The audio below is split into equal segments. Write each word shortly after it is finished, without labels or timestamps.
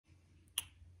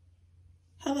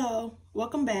Hello,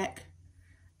 welcome back.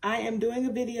 I am doing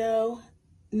a video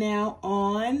now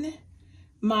on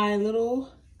my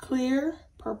little clear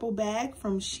purple bag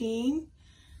from SHEIN.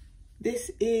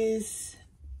 This is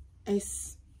a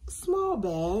small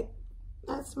bag.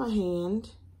 That's my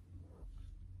hand.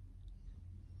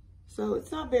 So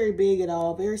it's not very big at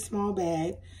all, very small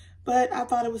bag, but I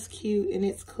thought it was cute and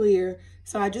it's clear.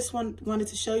 So I just wanted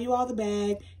to show you all the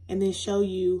bag and then show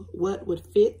you what would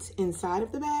fit inside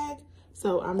of the bag.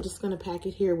 So I'm just gonna pack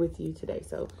it here with you today.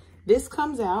 So this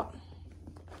comes out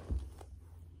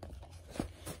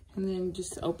and then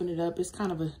just open it up. It's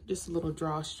kind of just a little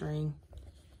drawstring.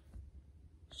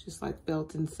 It's just like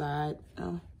felt inside. I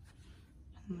don't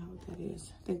know what that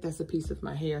is. I think that's a piece of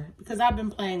my hair because I've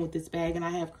been playing with this bag and I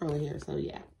have curly hair, so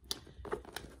yeah.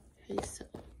 Okay, so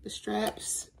the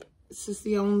straps, this is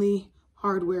the only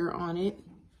hardware on it.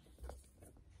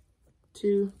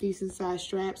 2 decent sized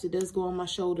straps. It does go on my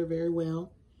shoulder very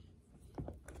well.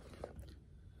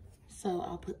 So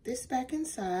I'll put this back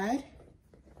inside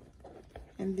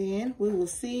and then we will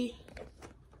see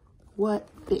what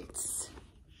fits.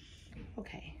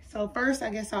 Okay, so first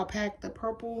I guess I'll pack the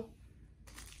purple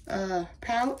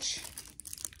pouch.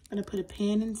 I'm gonna put a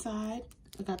pen inside.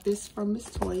 I got this from Miss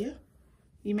Toya.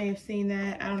 You may have seen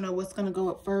that. I don't know what's gonna go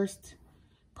up first.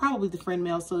 Probably the friend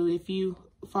mail, so if you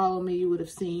follow me, you would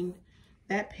have seen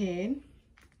that pen.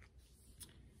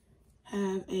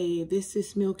 Have a This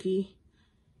Is Milky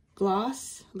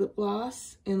gloss, lip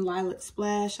gloss in Lilac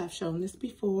Splash. I've shown this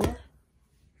before.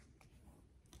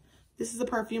 This is a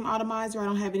perfume atomizer. I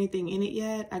don't have anything in it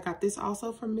yet. I got this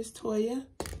also from Miss Toya.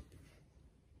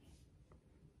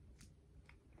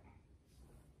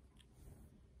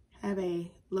 Have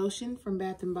a lotion from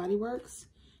Bath & Body Works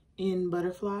in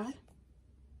Butterfly.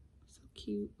 So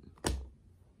cute.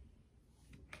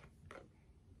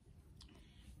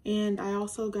 And I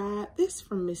also got this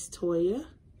from Miss Toya.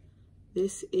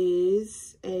 This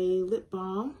is a lip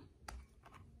balm.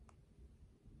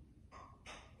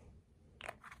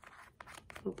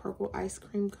 Little purple ice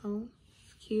cream cone.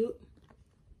 It's cute.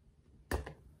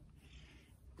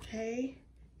 Okay,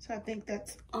 so I think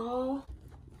that's all.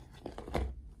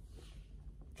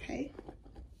 Okay.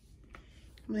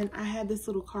 And then I had this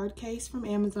little card case from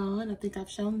Amazon. I think I've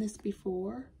shown this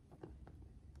before.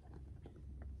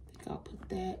 I'll put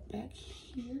that back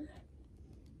here.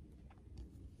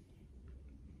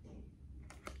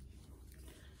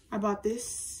 I bought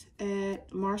this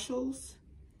at Marshall's.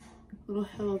 Little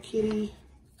Hello Kitty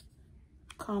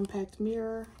compact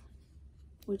mirror,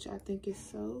 which I think is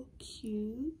so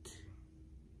cute.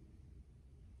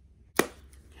 Okay,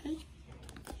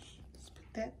 let's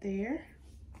put that there.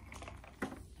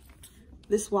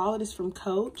 This wallet is from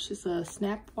Coach. It's a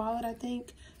Snap wallet, I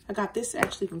think. I got this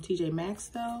actually from TJ Maxx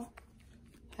though.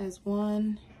 Has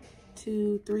 1,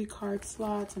 2, 3 card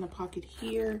slots and a pocket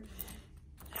here.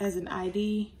 Has an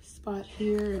ID spot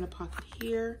here and a pocket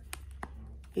here.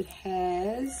 It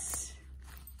has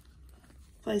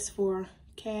place for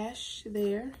cash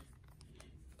there.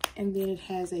 And then it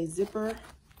has a zipper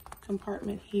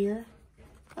compartment here.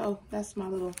 Oh, that's my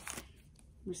little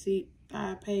receipt. Did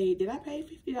I pay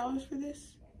 $50 for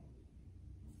this?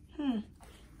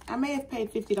 I may have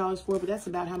paid $50 for it, but that's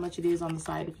about how much it is on the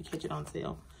site if you catch it on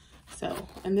sale. So,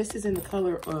 and this is in the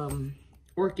color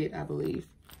Orchid, I believe.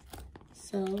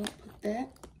 So I'll put that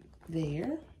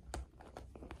there.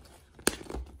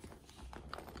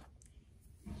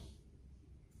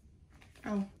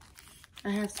 Oh, I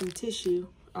have some tissue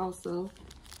also,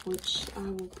 which I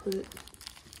will put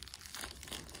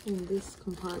in this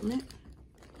compartment.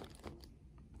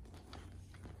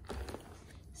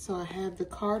 So I have the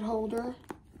card holder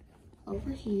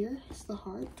over here. It's the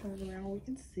heart. Turn it around where we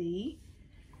can see.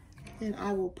 Then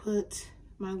I will put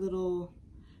my little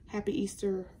Happy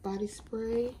Easter body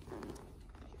spray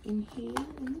in here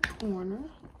in the corner.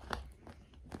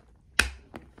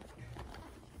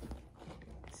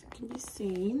 So it can be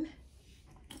seen.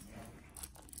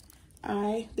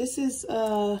 This is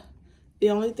the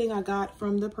only thing I got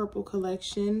from the purple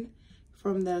collection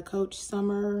from the Coach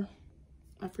Summer.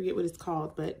 I forget what it's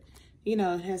called, but you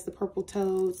know, it has the purple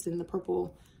toads and the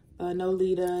purple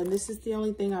Nolita. And this is the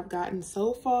only thing I've gotten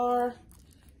so far.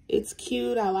 It's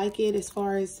cute. I like it as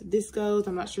far as this goes.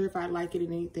 I'm not sure if I'd like it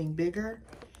in anything bigger.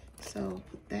 So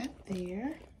put that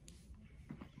there.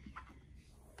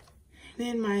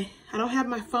 Then I don't have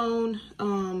my phone.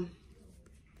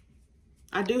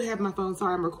 I do have my phone.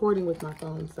 Sorry, I'm recording with my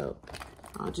phone. So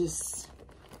I'll just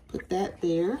put that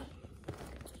there.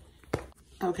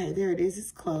 Okay, there it is.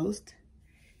 It's closed.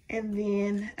 And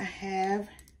then I have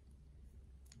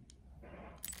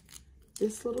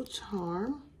this little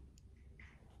charm.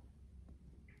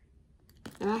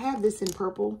 And I have this in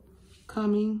purple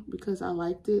coming because I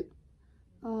liked it.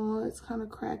 Oh, it's kind of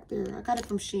cracked there. I got it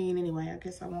from SHEIN anyway. I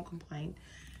guess I won't complain.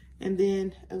 And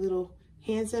then a little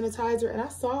hand sanitizer. And I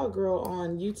saw a girl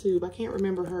on YouTube. I can't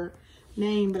remember her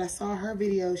name, but I saw her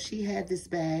video. She had this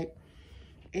bag.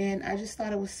 And I just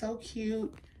thought it was so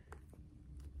cute.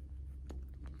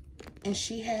 And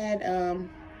she had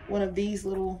one of these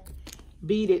little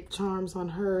beaded charms on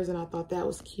hers. And I thought that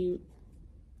was cute.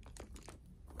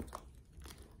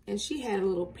 And she had a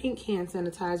little pink hand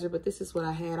sanitizer, but this is what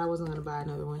I had. I wasn't gonna buy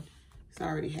another one because I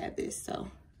already had this, so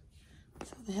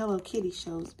the Hello Kitty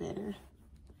shows better.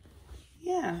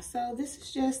 Yeah, so this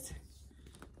is just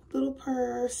a little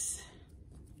purse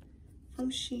from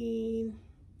SHEIN.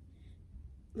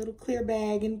 Little clear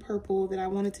bag in purple that I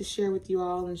wanted to share with you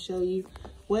all and show you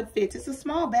what fits. It's a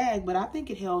small bag, but I think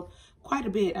it held quite a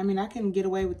bit. I mean, I can get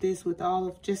away with this with all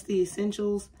of just the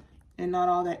essentials and not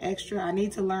all that extra. I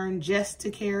need to learn just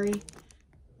to carry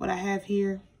what I have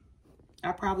here.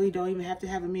 I probably don't even have to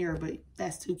have a mirror, but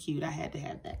that's too cute. I had to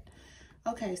have that.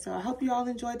 Okay, so I hope you all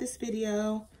enjoyed this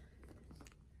video.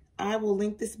 I will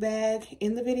link this bag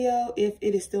in the video if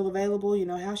it is still available. You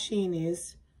know how SHEIN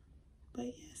is. But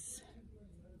yes,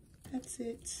 that's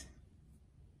it.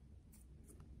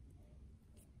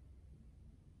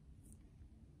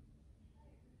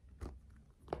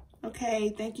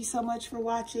 Okay, thank you so much for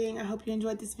watching. I hope you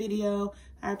enjoyed this video.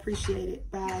 I appreciate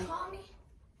it. Bye.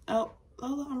 Oh,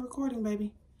 Lola, I'm recording,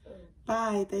 baby.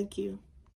 Bye, thank you.